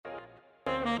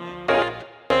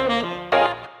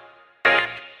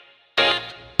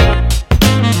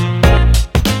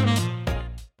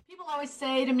always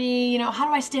say to me, how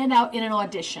do I stand out in an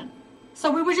audition?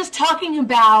 So we were just talking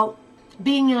about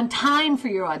being on time for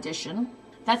your audition.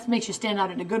 That makes you stand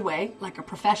out in a good way, like a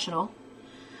professional.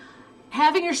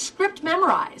 Having your script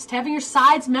memorized, having your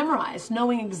sides memorized,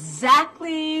 knowing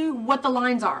exactly what the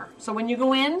lines are. So when you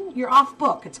go in, you're off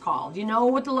book, it's called. You know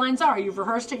what the lines are. You've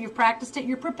rehearsed it, you've practiced it,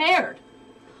 you're prepared.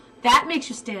 That makes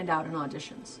you stand out in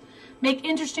auditions. Make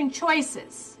interesting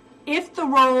choices. If the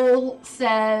role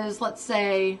says, let's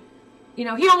say, he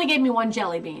only gave me one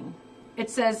jelly bean. It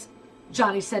says,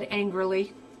 Johnny said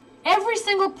angrily. Every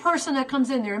single person that comes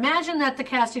in there, imagine that the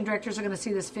casting directors are going to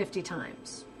see this 50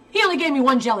 times. He only gave me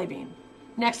one jelly bean.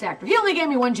 Next actor, he only gave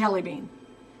me one jelly bean.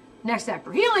 Next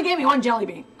actor, he only gave me one jelly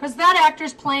bean. Because that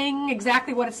actor's playing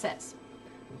exactly what it says.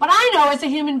 But I know as a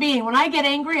human being, when I get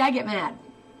angry, I get mad.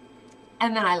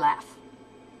 And then I laugh.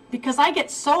 Because I get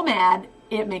so mad,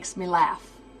 it makes me laugh.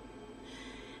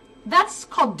 That's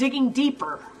called digging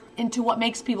deeper into what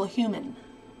makes people human.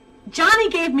 Johnny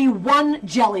gave me one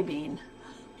jelly bean.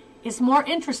 It's more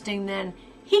interesting than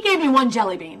he gave me one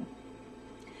jelly bean.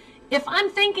 If I'm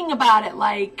thinking about it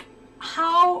like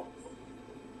how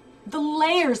the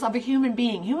layers of a human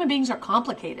beings are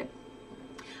complicated.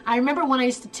 I remember when I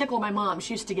used to tickle my mom,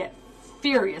 she used to get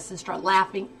furious and start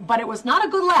laughing, but it was not a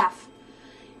good laugh.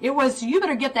 It was, you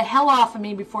better get the hell off of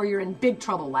me before you're in big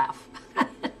trouble laugh.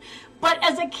 But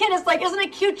as a kid, it's like, isn't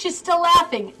it cute she's still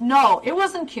laughing? No, it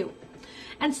wasn't cute.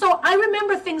 And so I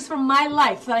remember things from my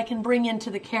life that I can bring into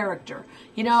the character.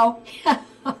 He only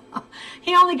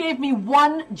gave me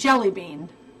one jelly bean.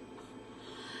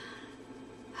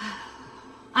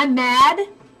 I'm mad,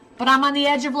 but I'm on the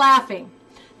edge of laughing.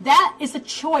 That is a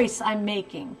choice I'm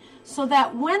making. So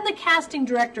that when the casting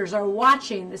directors are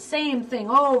watching the same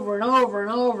thing over and over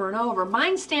and over and over,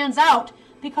 mine stands out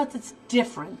because it's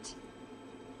different.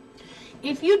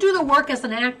 If you do the work as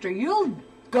an actor, you'll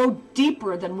go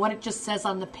deeper than what it just says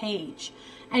on the page.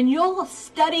 And you'll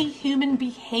study human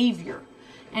behavior.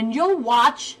 And you'll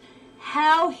watch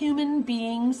how human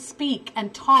beings speak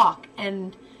and talk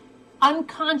and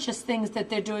unconscious things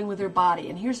that they're doing with their body.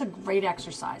 And here's a great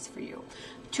exercise for you.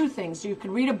 2 things. You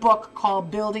can read a book called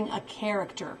Building a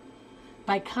Character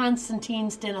by Konstantin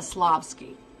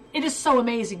Stanislavski. It is so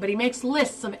amazing, but he makes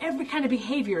lists of every kind of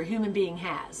behavior a human being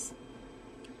has.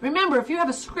 Remember, if you have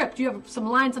a script, you have some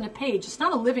lines on a page, it's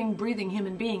not a living, breathing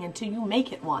human being until you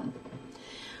make it one.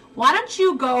 Why don't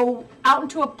you go out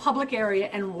into a public area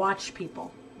and watch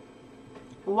people?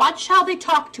 Watch how they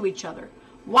talk to each other.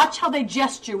 Watch how they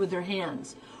gesture with their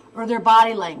hands or their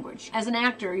body language. As an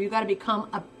actor, you got to become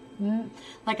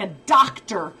like a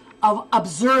doctor of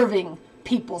observing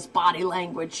people's body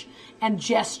language and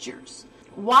gestures.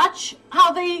 Watch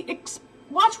how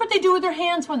watch what they do with their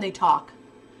hands when they talk.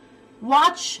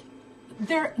 Watch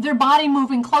their body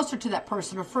moving closer to that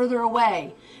person or further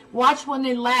away. Watch when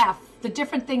they laugh, the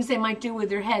different things they might do with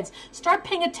their heads. Start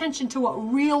paying attention to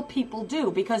what real people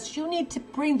do, because you need to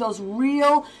bring those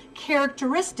real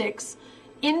characteristics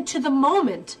into the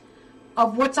moment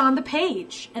of what's on the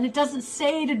page. And it doesn't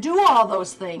say to do all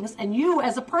those things, and you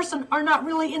as a person are not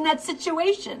really in that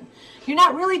situation. You're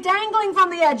not really dangling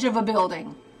from the edge of a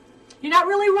building. You're not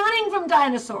really running from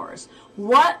dinosaurs.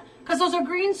 What? Because those are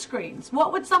green screens.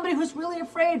 What would somebody who's really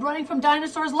afraid running from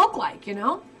dinosaurs look like,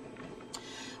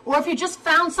 Or if you just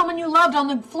found someone you loved on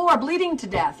the floor bleeding to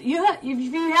death. If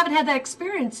you haven't had that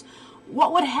experience,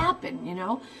 what would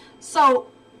happen, So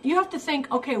you have to think,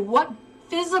 okay, what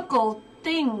physical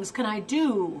things can I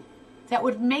do that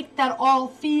would make that all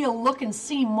feel, look, and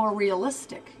seem more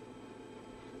realistic?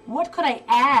 What could I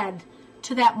add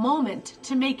to that moment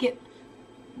to make it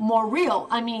more real?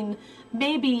 I mean,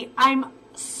 maybe I'm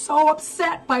so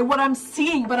upset by what I'm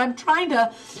seeing, but I'm trying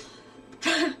to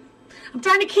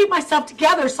keep myself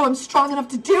together so I'm strong enough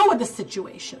to deal with the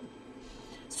situation.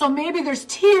 So maybe there's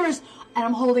tears and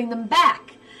I'm holding them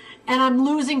back, and I'm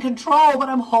losing control, but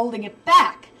I'm holding it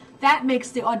back. That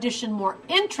makes the audition more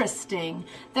interesting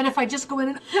than if I just go in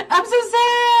and, I'm so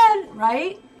sad,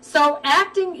 right? So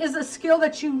acting is a skill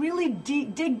that you really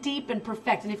dig deep and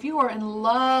perfect. And if you are in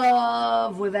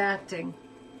love with acting,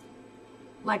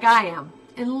 like I am,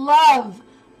 in love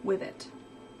with it,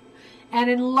 and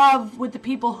in love with the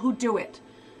people who do it,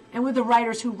 and with the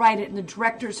writers who write it, and the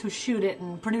directors who shoot it,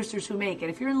 and producers who make it,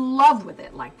 if you're in love with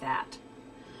it like that,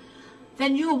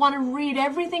 then you'll want to read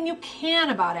everything you can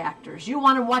about actors. You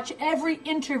want to watch every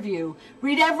interview,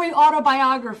 read every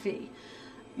autobiography.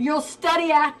 You'll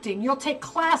study acting. You'll take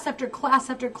class after class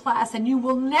after class, and you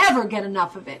will never get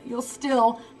enough of it. You'll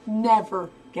still never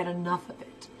get enough of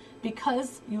it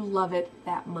because you love it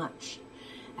that much.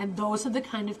 And those are the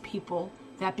kind of people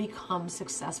that become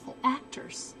successful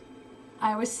actors.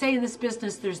 I always say in this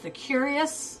business, there's the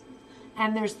curious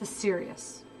and there's the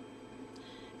serious.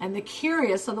 And the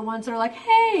curious are the ones that are like,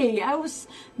 hey, I was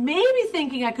maybe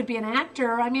thinking I could be an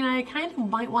actor. I mean, I kind of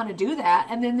might want to do that.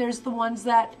 And then there's the ones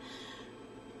that,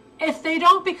 if they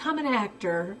don't become an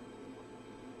actor,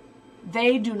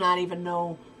 they do not even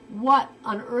know what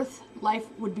on earth life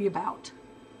would be about.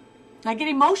 I get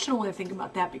emotional when I think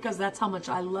about that because that's how much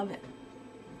I love it.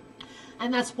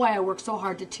 And that's why I work so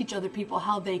hard to teach other people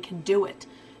how they can do it.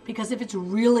 Because if it's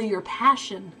really your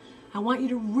passion, I want you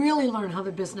to really learn how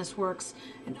the business works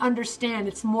and understand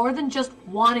it's more than just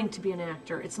wanting to be an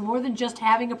actor. It's more than just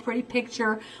having a pretty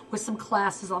picture with some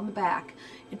classes on the back.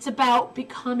 It's about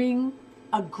becoming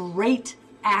a great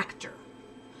actor.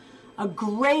 A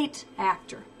great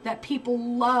actor that people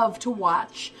love to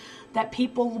watch, that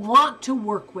people want to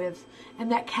work with,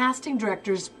 and that casting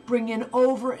directors bring in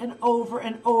over and over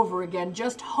and over again,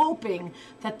 just hoping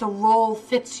that the role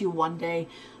fits you one day,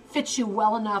 fits you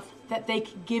well enough that they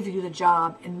can give you the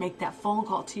job and make that phone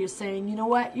call to you saying, you know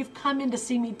what, you've come in to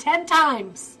see me 10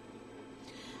 times.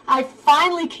 I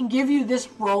finally can give you this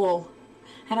role.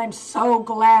 And I'm so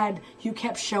glad you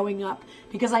kept showing up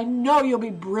because I know you'll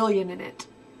be brilliant in it.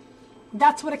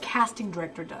 That's what a casting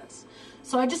director does.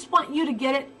 So I just want you to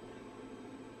get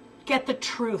the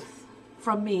truth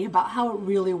from me about how it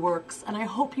really works. And I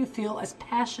hope you feel as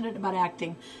passionate about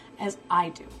acting as I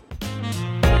do.